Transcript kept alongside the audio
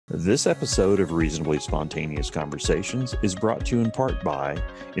This episode of Reasonably Spontaneous Conversations is brought to you in part by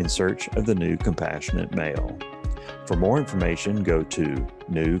In Search of the New Compassionate Male. For more information, go to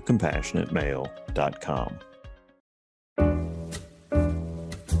newcompassionatemale.com.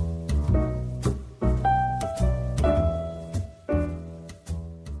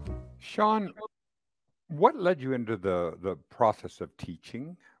 Shawn, what led you into the process of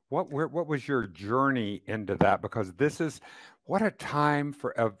teaching? What was your journey into that? Because what a time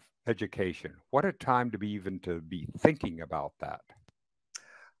of education. What a time to be thinking about that.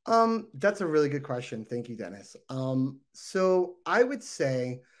 That's a really good question. Thank you, Dennis. So I would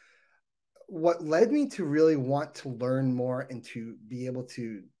say what led me to really want to learn more and to be able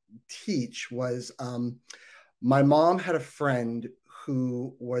to teach was my mom had a friend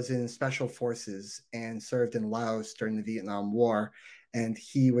who was in special forces and served in Laos during the Vietnam War, and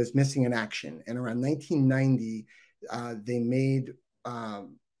he was missing in action. And around 1990, they made,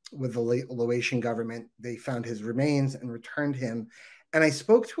 with the Laotian government, they found his remains and returned him. And I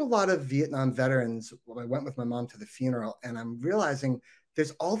spoke to a lot of Vietnam veterans when I went with my mom to the funeral, and I'm realizing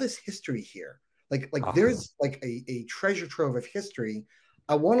there's all this history here. There's like a treasure trove of history.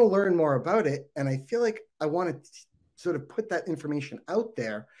 I want to learn more about it, and I feel like I want to sort of put that information out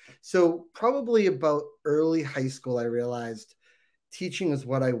there. So probably about early high school, I realized teaching is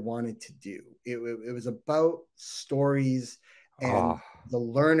what I wanted to do. It was about stories and the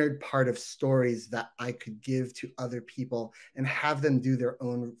learned part of stories that I could give to other people and have them do their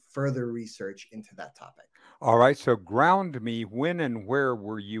own further research into that topic. All right. So ground me. When and where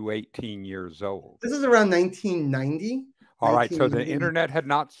were you 18 years old? This is around 1990. All right. So the internet had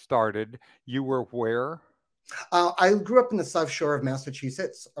not started. You were where? I grew up in the South Shore of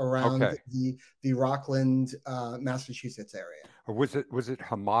Massachusetts, around the Rockland, Massachusetts area. Was it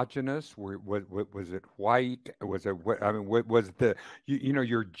homogeneous? Was it white? Was it? I mean, what was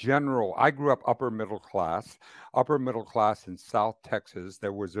your general? I grew up upper middle class in South Texas.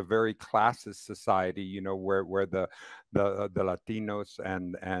 There was a very classist society, where the Latinos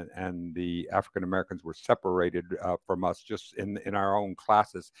and the African Americans were separated from us just in our own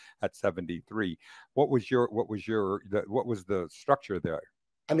classes at 73. What was the structure there?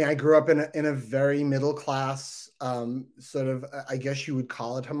 I mean, I grew up in a very middle class, sort of, I guess you would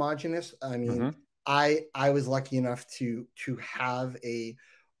call it homogenous. I mean, I was lucky enough to have a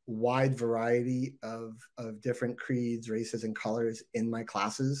wide variety of different creeds, races, and colors in my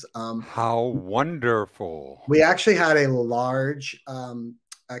classes. How wonderful. We actually had a large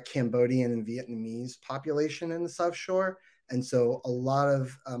Cambodian and Vietnamese population in the South Shore. And so a lot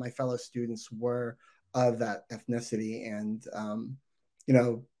of my fellow students were of that ethnicity, and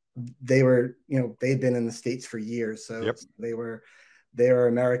they'd been in the States for years, so they were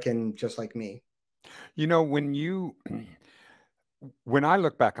American just like me. When I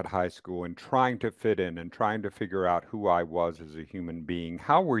look back at high school and trying to fit in and trying to figure out who I was as a human being,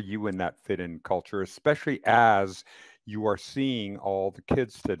 how were you in that fit-in culture, especially as you are seeing all the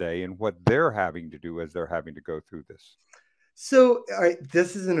kids today and what they're having to do as they're having to go through this? So, all right,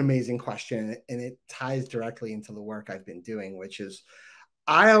 this is an amazing question, and it ties directly into the work I've been doing, which is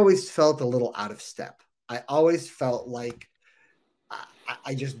I always felt a little out of step. I always felt like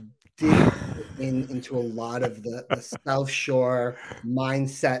I just didn't fit into a lot of the South Shore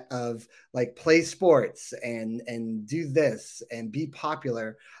mindset of like play sports and do this and be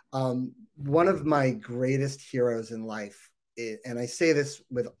popular. One of my greatest heroes in life, and I say this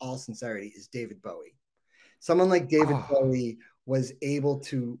with all sincerity, is David Bowie. Someone like David Bowie was able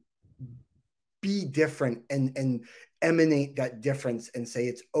to be different and emanate that difference and say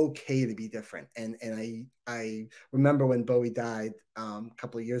it's okay to be different. And I remember when Bowie died a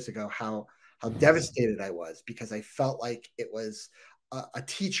couple of years ago, how devastated I was, because I felt like it was a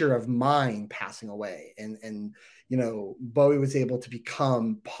teacher of mine passing away. And Bowie was able to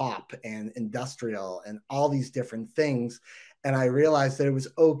become pop and industrial and all these different things. And I realized that it was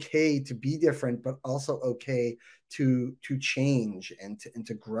okay to be different, but also okay to change and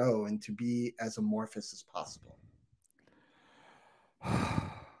to grow and to be as amorphous as possible.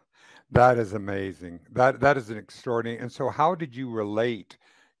 That is amazing. That is an extraordinary. And so how did you relate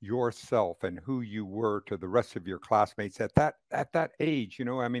yourself and who you were to the rest of your classmates at that age?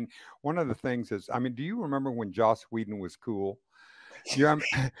 I mean, one of the things is, I mean, do you remember when Joss Whedon was cool? Yeah,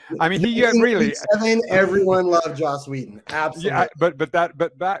 I mean, he really. Everyone loved Joss Whedon, absolutely. Yeah, but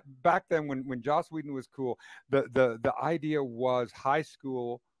back then, when Joss Whedon was cool, the idea was high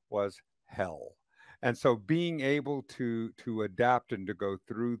school was hell. And so being able to adapt and to go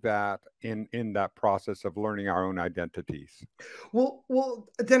through that in that process of learning our own identities. Well,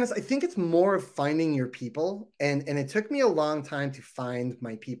 Dennis, I think it's more of finding your people, and it took me a long time to find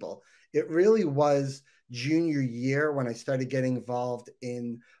my people. It really was junior year when I started getting involved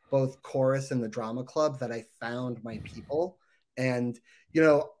in both chorus and the drama club that I found my people. And you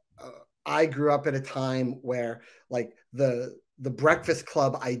know, I grew up at a time where like the Breakfast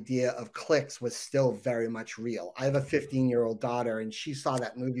Club idea of cliques was still very much real. I have a 15-year-old daughter, and she saw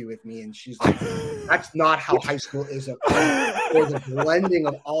that movie with me, and she's like, "That's not how high school is at all." Or the blending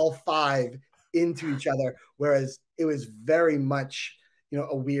of all five into each other, whereas it was very much, you know,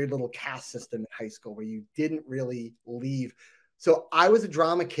 a weird little caste system in high school where you didn't really leave. So I was a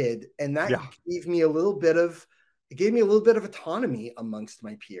drama kid, and that gave me a little bit of autonomy amongst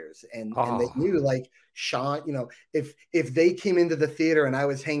my peers, and they knew, like, Shawn, you know, if they came into the theater and I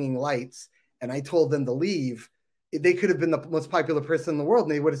was hanging lights and I told them to leave, they could have been the most popular person in the world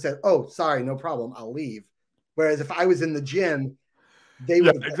and they would have said, "Oh, sorry, no problem, I'll leave." Whereas if I was in the gym, they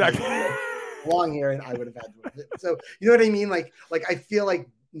would have exactly belong here, and I would have had to. So you know what I mean? Like I feel like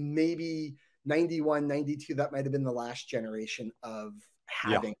maybe 91, 92, that might have been the last generation of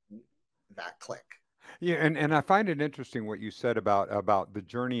having that click. Yeah, and I find it interesting what you said about the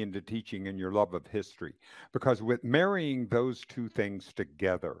journey into teaching and your love of history, because with marrying those two things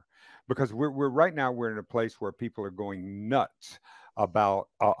together, because we're right now we're in a place where people are going nuts about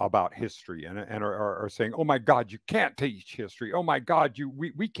history and are saying, "Oh my God, you can't teach history. Oh my God,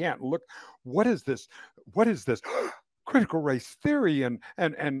 we can't look. What is this? What is this?" Critical race theory and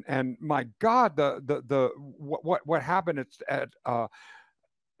my God, the what happened at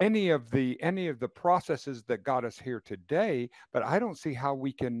any of the processes that got us here today, but I don't see how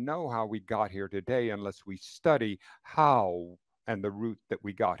we can know how we got here today unless we study how and the route that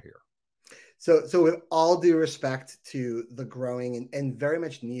we got here. So with all due respect to the growing and very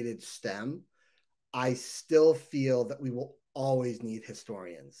much needed STEM, I still feel that we will always need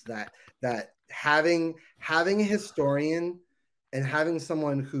historians. That having a historian and having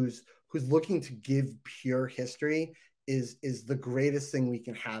someone who's looking to give pure history is the greatest thing we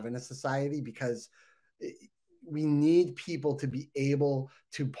can have in a society, because we need people to be able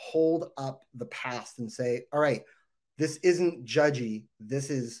to hold up the past and say, all right, this isn't judgy. This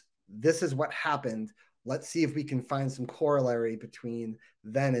is what happened. Let's see if we can find some corollary between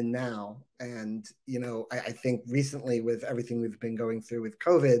then and now. And, you know, I think recently with everything we've been going through with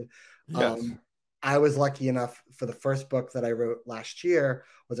COVID, I was lucky enough for the first book that I wrote last year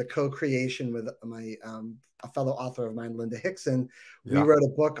was a co-creation with my a fellow author of mine, Linda Hickson. We wrote a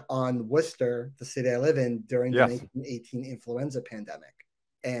book on Worcester, the city I live in, during the 1918 influenza pandemic.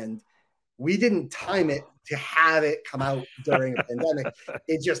 And we didn't time it to have it come out during a pandemic.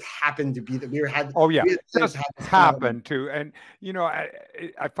 It just happened to be that we had. Oh yeah, it just happened to. And you know,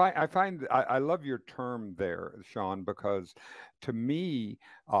 I love your term there, Shawn, because to me,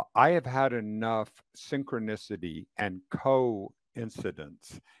 I have had enough synchronicity and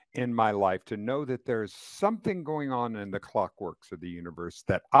coincidence in my life to know that there's something going on in the clockworks of the universe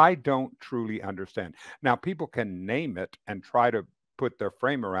that I don't truly understand. Now, people can name it and try to put their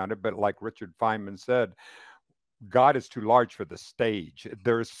frame around it, but like Richard Feynman said, God is too large for the stage.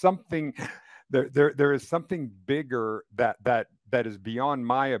 There is something there is something bigger that is beyond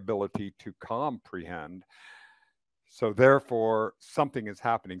my ability to comprehend. So therefore something is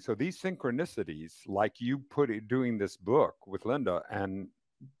happening. So these synchronicities, like you put it doing this book with Linda, and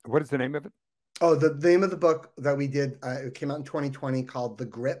what is the name of it? Oh, the name of the book that we did, it came out in 2020, called The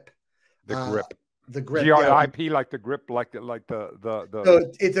Grip. The Grip. The Grip. GRIP, like the grip, like the.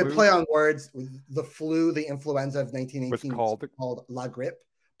 So it's a play on words. The flu, the influenza of 1918 was called La Grippe,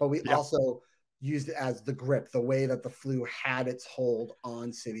 but we also used it as the grip, the way that the flu had its hold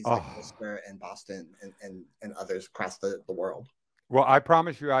on cities like Worcester and Boston and others across the world. Well, I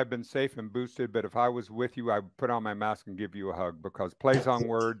promise you I've been safe and boosted, but if I was with you, I'd put on my mask and give you a hug, because plays on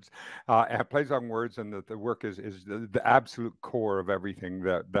words and the work is the absolute core of everything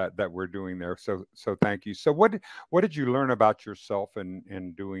that we're doing there. So thank you. So what did you learn about yourself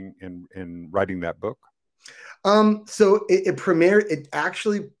in writing that book? So it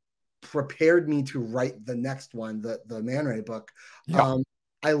actually prepared me to write the next one, the Man Ray book.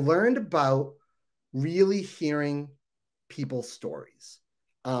 I learned about really hearing people's stories.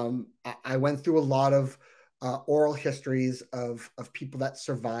 I went through a lot of oral histories of people that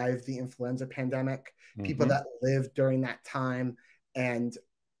survived the influenza pandemic, people that lived during that time, and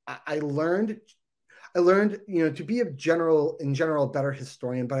I learned, you know, to be in general a better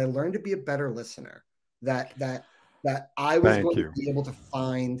historian, but I learned to be a better listener. That I was going to be able to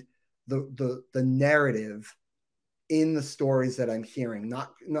find the narrative in the stories that I'm hearing.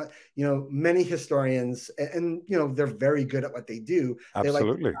 Not many historians, and they're very good at what they do.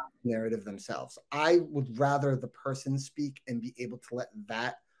 Absolutely. They like the narrative themselves. I would rather the person speak and be able to let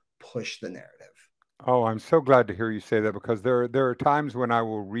that push the narrative. Oh, I'm so glad to hear you say that, because there are times when I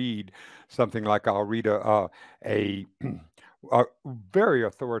will read something like, I'll read a a very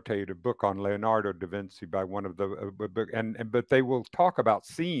authoritative book on Leonardo da Vinci by one of the but they will talk about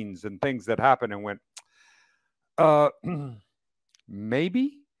scenes and things that happen, and went,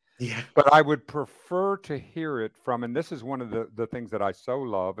 maybe, Yeah. but I would prefer to hear it from, and this is one of the things that I so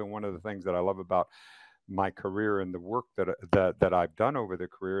love, and one of the things that I love about my career and the work that I've done over the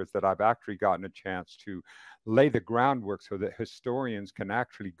career, is that I've actually gotten a chance to lay the groundwork so that historians can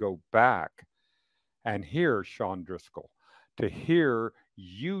actually go back and hear Shawn Driscoll, to hear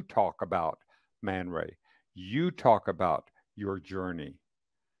you talk about Man Ray, you talk about your journey,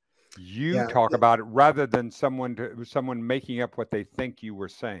 you talk about it, rather than someone making up what they think you were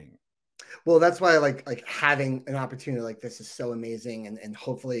saying. Well, that's why I like having an opportunity like this is so amazing, and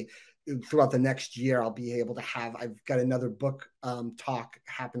hopefully throughout the next year I'll be able to have. I've got another book talk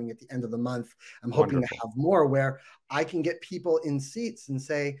happening at the end of the month. I'm hoping Wonderful. to have more where I can get people in seats and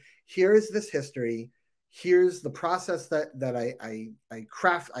say, here's this history, here's the process that I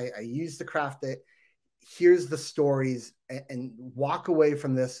craft, I use to craft it, here's the stories, and walk away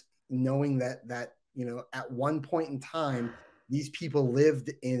from this knowing that at one point in time these people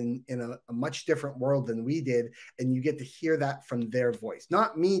lived in a much different world than we did, and you get to hear that from their voice,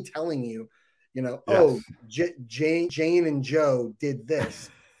 not me telling you, Yes. oh, Jane and Joe did this.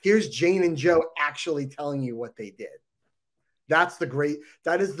 Here's Jane and Joe actually telling you what they did. That is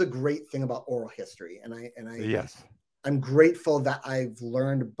the great thing about oral history, and Yes. I'm grateful that I've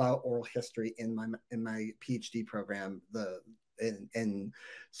learned about oral history in my PhD program, and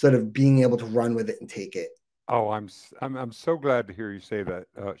sort of being able to run with it and take it. Oh, I'm so glad to hear you say that,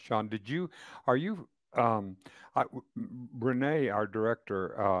 Shawn. Renée, our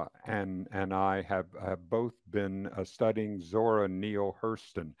director, and I have both been studying Zora Neale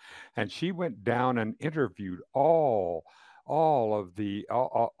Hurston, and she went down and interviewed all of the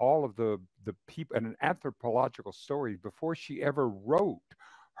people, and an anthropological story, before she ever wrote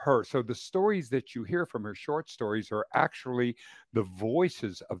her. So the stories that you hear from her short stories are actually the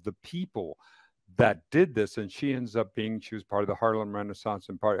voices of the people that did this, and she was part of the Harlem Renaissance,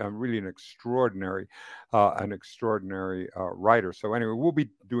 and really an extraordinary writer. So anyway, we'll be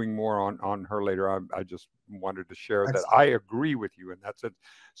doing more on her later. I just wanted to share that I agree with you, and that's it.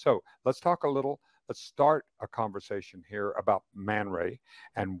 So let's start a conversation here about Man Ray,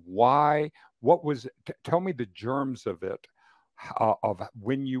 and tell me the germs of it, of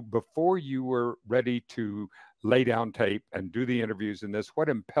before you were ready to lay down tape and do the interviews in this. What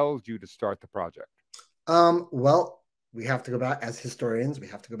impelled you to start the project? Well, we have to go back, as historians, we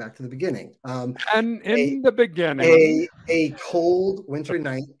have to go back to the beginning. The beginning, a cold winter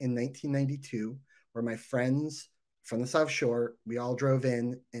night in 1992, where my friends from the South Shore, we all drove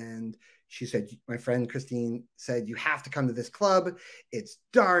in, and she said, my friend Christine said, you have to come to this club. It's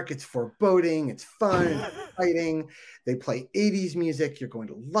dark, it's foreboding, it's fun, it's exciting. They play 80s music. You're going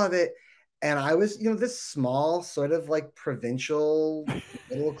to love it. And I was, this small sort of like provincial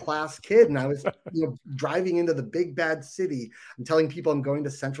middle class kid. And I was, driving into the big bad city. I'm telling people I'm going to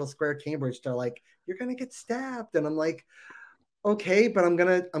Central Square, Cambridge. They're like, you're going to get stabbed. And I'm like, okay, but I'm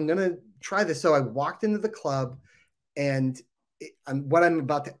going to try this. So I walked into the club, and what I'm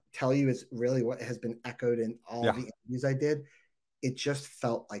about to tell you is really what has been echoed in all the interviews I did. It just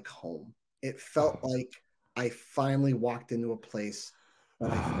felt like home. It felt like I finally walked into a place that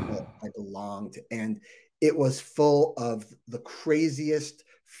I felt I belonged. And it was full of the craziest,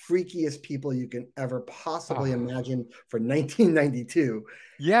 freakiest people you can ever possibly imagine for 1992.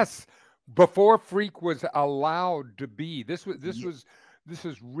 Yes. Before freak was allowed to be. This was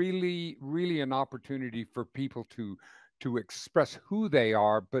really, really an opportunity for people to express who they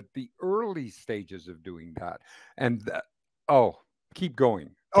are, but the early stages of doing that. And keep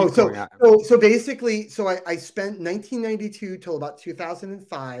going. So basically, I spent 1992 till about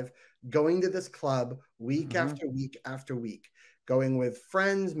 2005 going to this club week after week after week, going with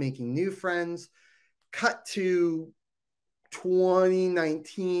friends, making new friends. Cut to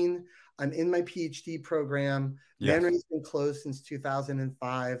 2019, I'm in my PhD program. Man Ray's been closed since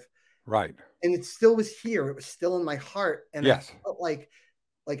 2005. Right. And it still was here. It was still in my heart. And I felt like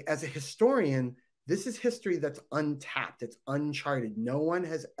as a historian, this is history that's untapped. It's uncharted. No one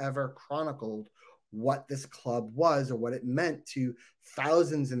has ever chronicled what this club was or what it meant to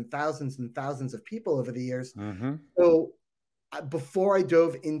thousands and thousands and thousands of people over the years. So before I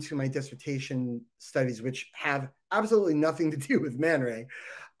dove into my dissertation studies, which have absolutely nothing to do with Man Ray,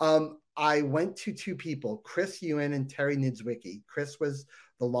 I went to two people, Chris Ewan and Terry Nidzwicki. Chris was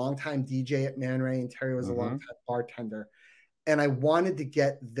the longtime DJ at Man Ray, and Terry was a longtime bartender. And I wanted to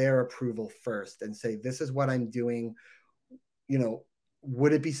get their approval first and say, this is what I'm doing. You know,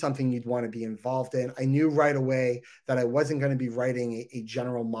 would it be something you'd want to be involved in? I knew right away that I wasn't going to be writing a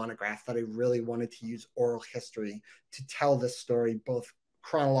general monograph, that I really wanted to use oral history to tell this story, both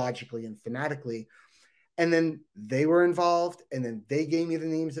chronologically and thematically. And then they were involved, and then they gave me the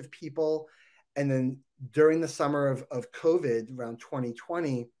names of people. And then during the summer of COVID, around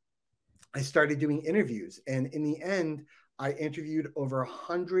 2020, I started doing interviews. And in the end, I interviewed over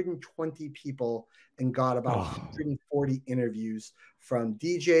 120 people and got about 140 interviews from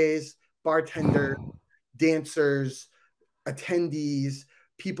DJs, bartenders, dancers, attendees,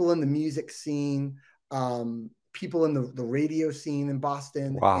 people in the music scene, people in the radio scene in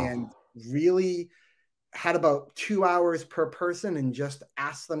Boston, and really had about 2 hours per person and just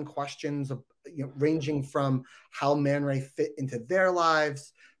asked them questions, ranging from how Man Ray fit into their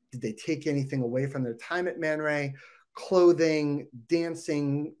lives. Did they take anything away from their time at Man Ray? Clothing,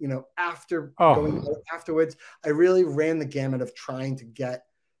 dancing, going out afterwards. I really ran the gamut of trying to get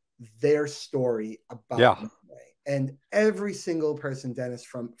their story about Man Ray. And every single person, Dennis,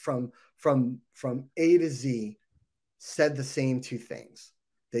 from A to Z, said the same two things.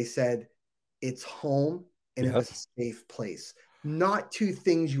 They said, it's home and it's a safe place. Not two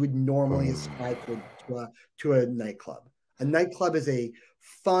things you would normally ascribe to a nightclub. A nightclub is a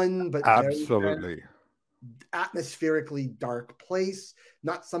fun but very atmospherically dark place,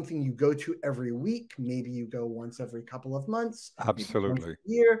 not something you go to every week. Maybe you go once every couple of months, once a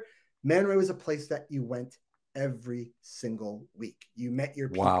year. Man Ray was a place that you went every single week. You met your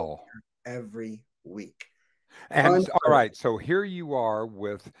people every week. And all right, so here you are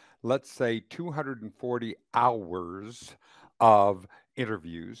with, let's say, 240 hours of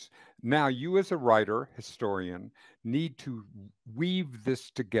interviews. Now, you as a writer, historian, need to weave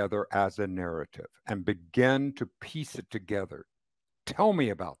this together as a narrative and begin to piece it together. Tell me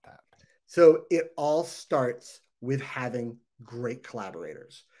about that. So it all starts with having great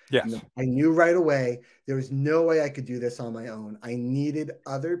collaborators. Yes. I knew right away there was no way I could do this on my own. I needed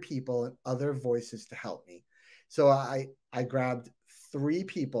other people and other voices to help me. So I grabbed 3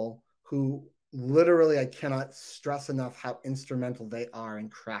 people who literally, I cannot stress enough how instrumental they are in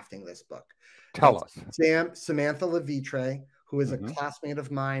crafting this book. Tell us. Samantha Levitre, who is a classmate of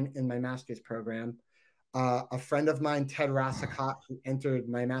mine in my master's program, a friend of mine, Ted Rassicott, who entered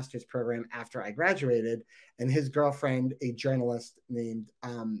my master's program after I graduated, and his girlfriend, a journalist named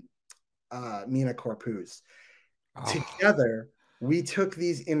Mina Corpuz. Together, we took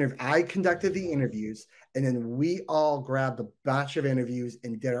these interviews. I conducted the interviews, and then we all grabbed a batch of interviews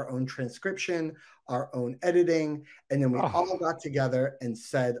and did our own transcription, our own editing. And then we all got together and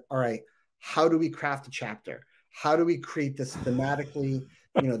said, all right, how do we craft a chapter? How do we create this thematically?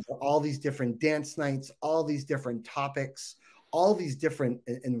 All these different dance nights, all these different topics, all these different,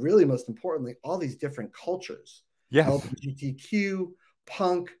 and really most importantly, all these different cultures. Yes. LGBTQ,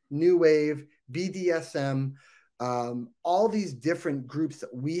 punk, new wave, BDSM, all these different groups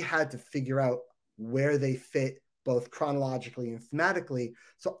that we had to figure out where they fit both chronologically and thematically.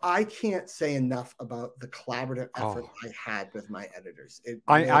 So I can't say enough about the collaborative effort I had with my editors.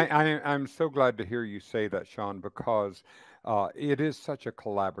 I'm so glad to hear you say that, Shawn, because it is such a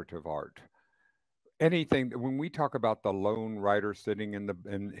collaborative art. Anything, when we talk about the lone writer sitting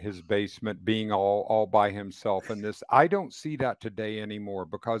in his basement being all by himself, and this, I don't see that today anymore,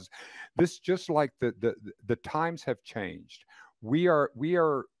 because this, just like the times have changed. We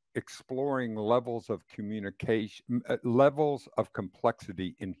are exploring levels of communication, levels of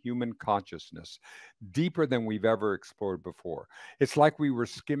complexity in human consciousness deeper than we've ever explored before. It's like we were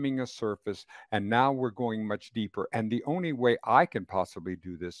skimming a surface, and now we're going much deeper. And the only way I can possibly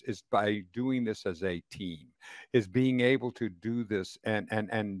do this is by doing this as a team, is being able to do this. And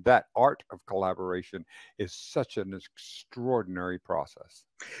that art of collaboration is such an extraordinary process.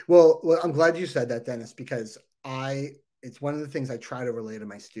 Well, I'm glad you said that, Dennis, because it's one of the things I try to relay to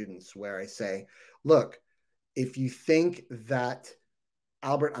my students, where I say, look, if you think that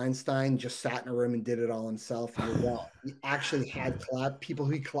Albert Einstein just sat in a room and did it all himself, you're wrong. He actually had people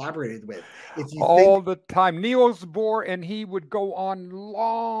who he collaborated with. The time. Niels Bohr and he would go on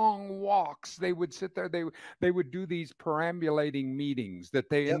long walks. They would sit there. They would do these perambulating meetings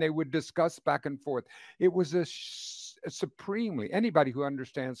and they would discuss back and forth. It was supremely. Anybody who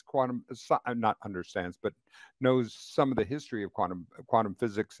understands quantum, not understands, but knows some of the history of quantum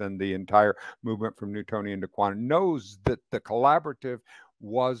physics and the entire movement from Newtonian to quantum knows that the collaborative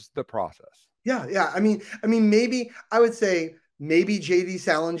was the process. Yeah. I mean, maybe I would say maybe J.D.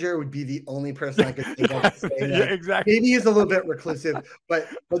 Salinger would be the only person I could think of to say that. Yeah, exactly. Maybe he's a little bit reclusive, but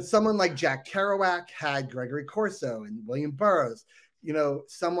someone like Jack Kerouac had Gregory Corso and William Burroughs. You know,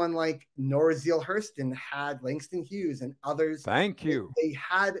 someone like Nora Zeal Hurston had Langston Hughes and others. Thank you. They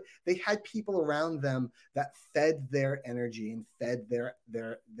had people around them that fed their energy and fed their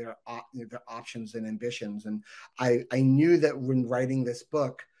options and ambitions. And I knew that when writing this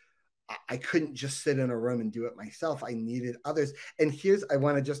book, I couldn't just sit in a room and do it myself. I needed others. And I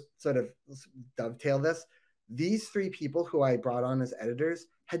want to just sort of dovetail this. These three people who I brought on as editors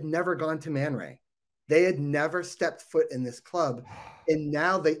had never gone to ManRay. They had never stepped foot in this club. And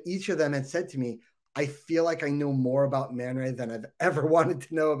now each of them had said to me, I feel like I know more about ManRay than I've ever wanted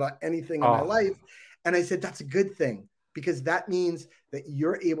to know about anything in my life. And I said, that's a good thing, because that means that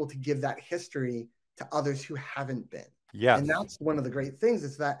you're able to give that history to others who haven't been. Yes. And that's one of the great things,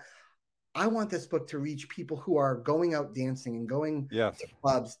 is that I want this book to reach people who are going out dancing and going to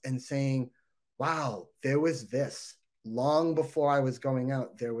clubs and saying, wow, there was this. Long before I was going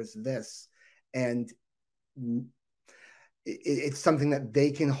out, there was this. And it's something that they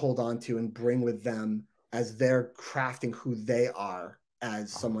can hold on to and bring with them as they're crafting who they are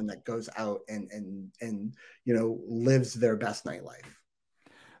as someone that goes out and you know, lives their best nightlife.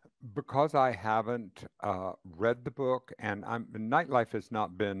 Because I haven't read the book, and nightlife has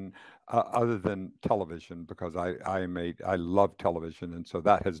not been other than television, because I love television, and so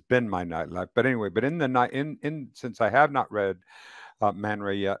that has been my nightlife. But anyway, but in the night, since I have not read Man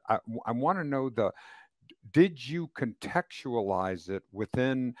Ray yet, I want to know did you contextualize it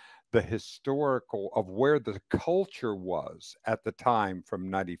within the historical of where the culture was at the time from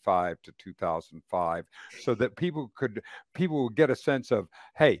 95 to 2005, so that people would get a sense of,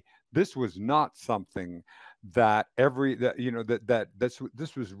 hey, this was not something that this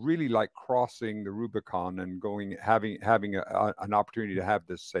was really like crossing the Rubicon and having an opportunity to have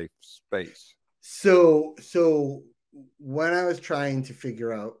this safe space. So when I was trying to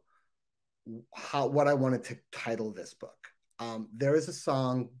figure out what I wanted to title this book, there is a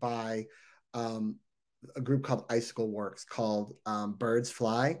song by a group called Icicle Works called Birds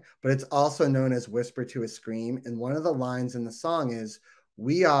Fly, but it's also known as Whisper to a Scream. And one of the lines in the song is,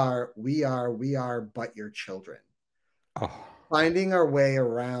 we are but your children. Finding our way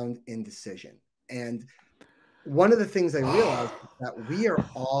around indecision. And one of the things I realized is that we are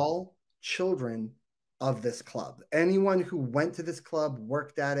all children of this club. Anyone who went to this club,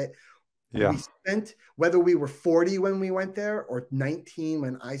 worked at it, we spent, whether we were 40 when we went there or 19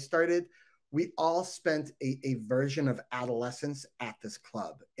 when I started, we all spent a version of adolescence at this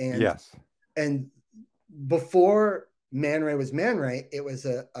club. And before Man Ray was Man Ray, it was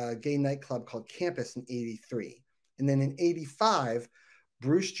a gay nightclub called Campus in '83. And then in '85,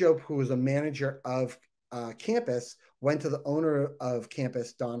 Bruce Jope, who was a manager of Campus, went to the owner of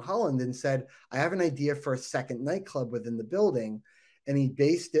Campus, Don Holland, and said, I have an idea for a second nightclub within the building. And he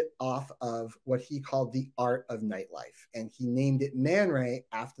based it off of what he called the art of nightlife. And he named it Man Ray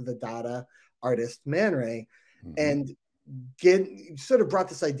after the Dada artist Man Ray. And sort of brought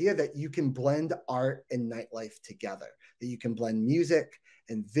this idea that you can blend art and nightlife together, that you can blend music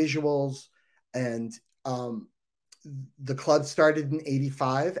and visuals. And the club started in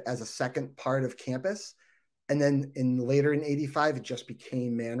 '85 as a second part of Campus. And then later in '85, it just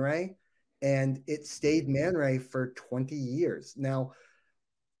became Man Ray. And it stayed Man Ray for 20 years. Now,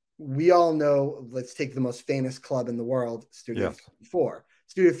 we all know, let's take the most famous club in the world, Studio 54.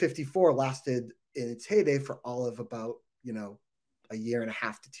 Studio 54 lasted in its heyday for all of about, a year and a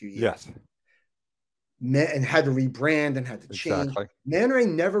half to 2 years. And had to rebrand and had to change. Man Ray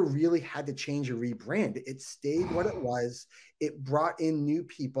never really had to change or rebrand. It stayed what it was. It brought in new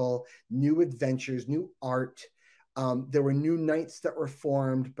people, new adventures, new art. There were new nights that were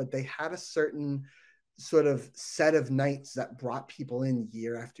formed, but they had a certain sort of set of nights that brought people in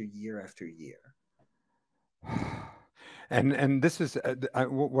year after year after year. And this is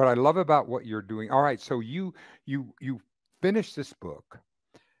what I love about what you're doing. All right, so you finish this book.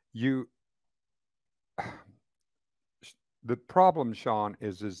 The problem, Shawn,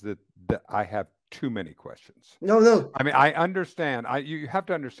 is that I have too many questions. No. I mean, I understand. You have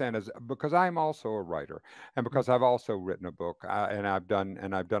to understand, because I'm also a writer, and because I've also written a book, and I've done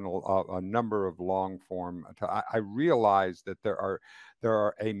a number of long form. I realize that there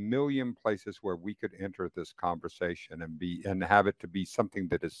are a million places where we could enter this conversation and have it to be something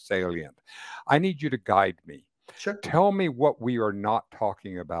that is salient. I need you to guide me. Sure. Tell me what we are not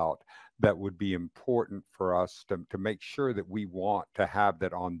talking about that would be important for us to make sure that we want to have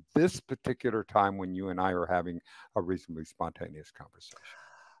that on this particular time when you and I are having a reasonably spontaneous conversation.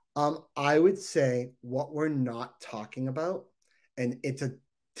 I would say what we're not talking about, and it's a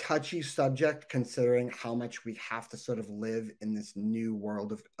touchy subject considering how much we have to sort of live in this new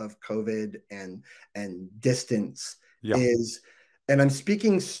world of COVID and distance, Yeah. is, and I'm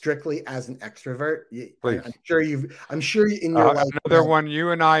speaking strictly as an extrovert. Please. I'm sure in your life. Another one.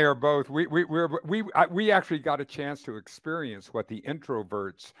 You and I are both. We actually got a chance to experience what the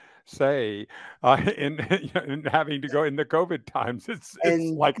introverts say in having to go in the COVID times. It's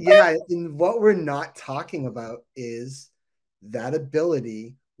like, yeah, and what we're not talking about is that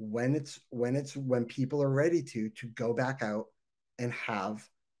ability when people are ready to go back out and have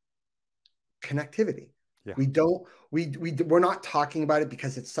connectivity. Yeah. We're not talking about it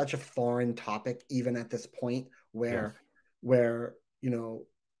because it's such a foreign topic, even at this point where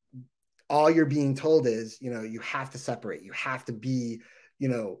all you're being told is, you have to separate, you have to be,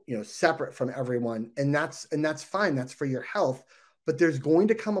 separate from everyone. And that's fine. That's for your health. But there's going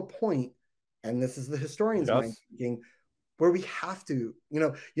to come a point, and this is the historian's mind speaking, where we have to, you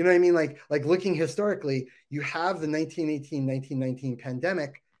know what I mean? Like looking historically, you have the 1918-1919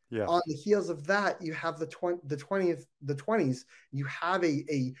 pandemic. Yes. On the heels of that, you have the 20s, you have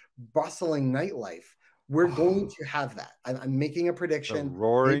a bustling nightlife. We're going to have that. I'm making a prediction.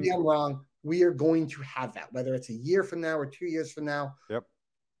 Maybe I'm wrong. We are going to have that, whether it's a year from now or 2 years from now. Yep.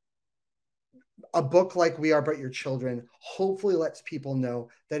 A book like We Are But Your Children hopefully lets people know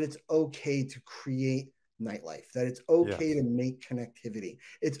that it's okay to create nightlife, that it's okay to make connectivity.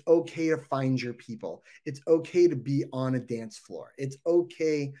 It's okay to find your people. It's okay to be on a dance floor. It's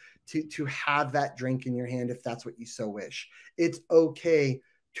okay to have that drink in your hand if that's what you so wish. It's okay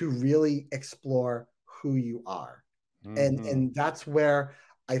to really explore who you are. Mm-hmm. And that's where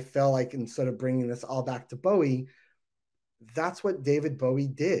I felt like, instead of bringing this all back to Bowie, that's what David Bowie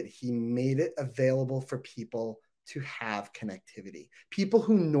did. He made it available for people to have connectivity. People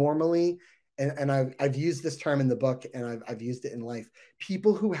who normally, and I've used this term in the book and I've used it in life,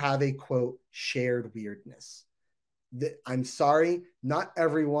 people who have a, quote, shared weirdness. I'm sorry, not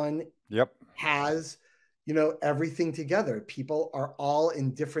everyone has, everything together. People are all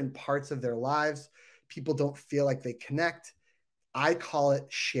in different parts of their lives. People don't feel like they connect. I call it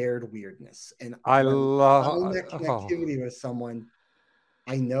shared weirdness. And I love that connectivity with someone.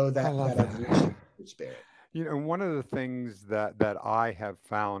 I know that I've reached the spirit. One of the things that I have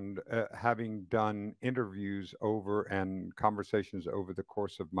found, having done interviews over and conversations over the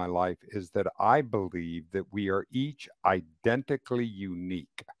course of my life, is that I believe that we are each identically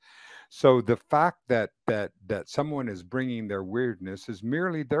unique. So the fact that someone is bringing their weirdness is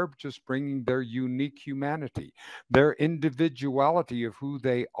merely they're just bringing their unique humanity, their individuality of who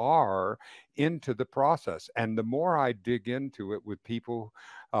they are into the process. And the more I dig into it with people,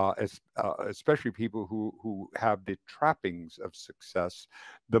 especially people who have the trappings of success,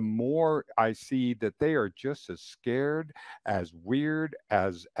 the more I see that they are just as scared, as weird,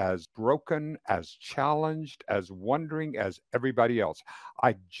 as broken, as challenged, as wondering as everybody else.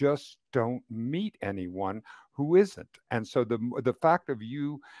 I just don't meet anyone who isn't. And so the fact of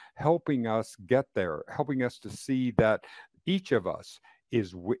you helping us get there, helping us to see that each of us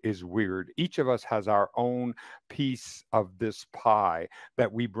is weird. Each of us has our own piece of this pie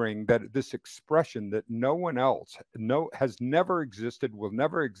that we bring, that this expression that no one else has never existed, will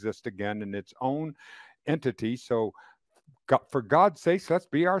never exist again in its own entity. So for God's sakes, let's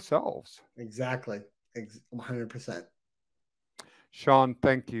be ourselves. Exactly. 100%. Shawn,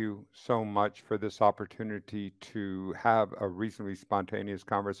 thank you so much for this opportunity to have a reasonably spontaneous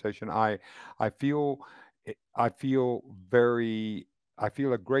conversation. I feel a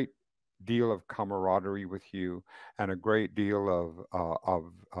great deal of camaraderie with you and a great deal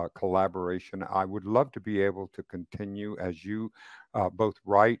of collaboration. I would love to be able to continue as you both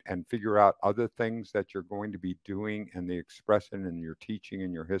write and figure out other things that you're going to be doing in the expression and your teaching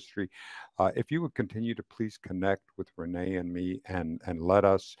and your history. If you would continue to please connect with Renee and me and let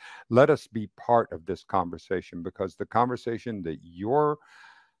us be part of this conversation, because the conversation that you're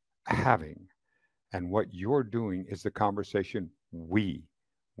having and what you're doing is the conversation we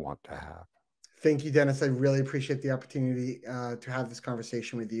want to have. Thank you, Dennis. I really appreciate the opportunity to have this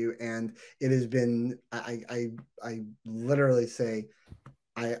conversation with you. And it has been, I literally say,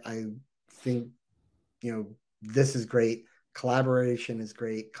 I think, this is great. Collaboration is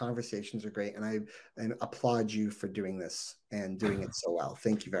great. Conversations are great. And I applaud you for doing this and doing it so well.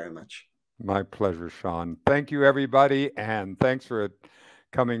 Thank you very much. My pleasure, Shawn. Thank you, everybody. And thanks for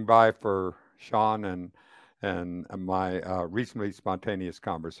coming by for Shawn and my reasonably spontaneous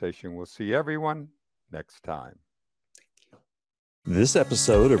conversation. We'll see everyone next time. This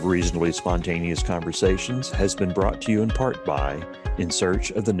episode of Reasonably Spontaneous Conversations has been brought to you in part by In Search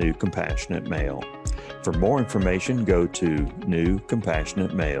of the New Compassionate Male. For more information, go to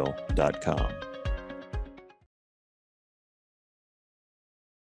newcompassionatemale.com.